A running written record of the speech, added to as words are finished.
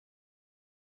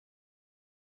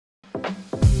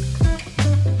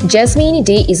Jazmyne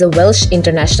Day is a Welsh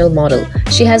international model.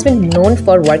 She has been known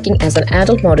for working as an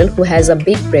adult model who has a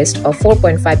big breast of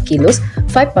 4.5 kilos,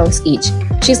 5 pounds each.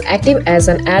 She is active as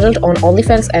an adult on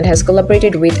OnlyFans and has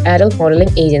collaborated with adult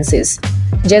modeling agencies.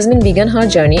 Jazmyne began her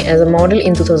journey as a model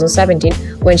in 2017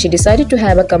 when she decided to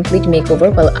have a complete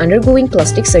makeover while undergoing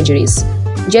plastic surgeries.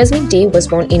 Jazmyne Day was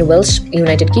born in Welsh,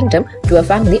 United Kingdom, to a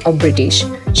family of British.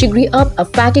 She grew up a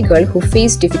fatty girl who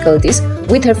faced difficulties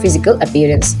with her physical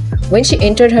appearance. When she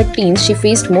entered her teens, she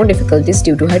faced more difficulties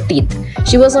due to her teeth.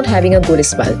 She was not having a good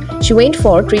smile. She went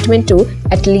for treatment to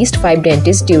at least 5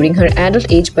 dentists during her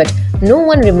adult age, but no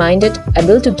one remained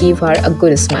able to give her a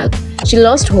good smile. She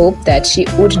lost hope that she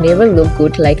would never look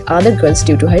good like other girls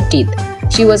due to her teeth.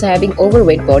 She was having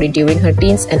overweight body during her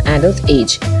teens and adult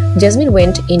age. Jazmyne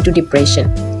went into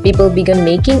depression. People began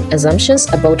making assumptions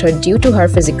about her due to her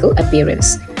physical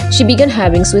appearance. She began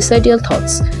having suicidal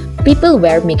thoughts. People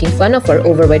were making fun of her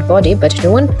overweight body, but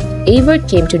no one ever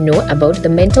came to know about the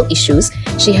mental issues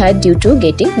she had due to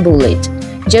getting bullied.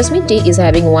 Jazmyne Day is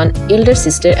having one elder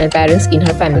sister and parents in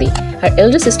her family. Her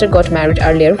elder sister got married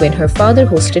earlier when her father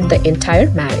hosted the entire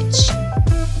marriage.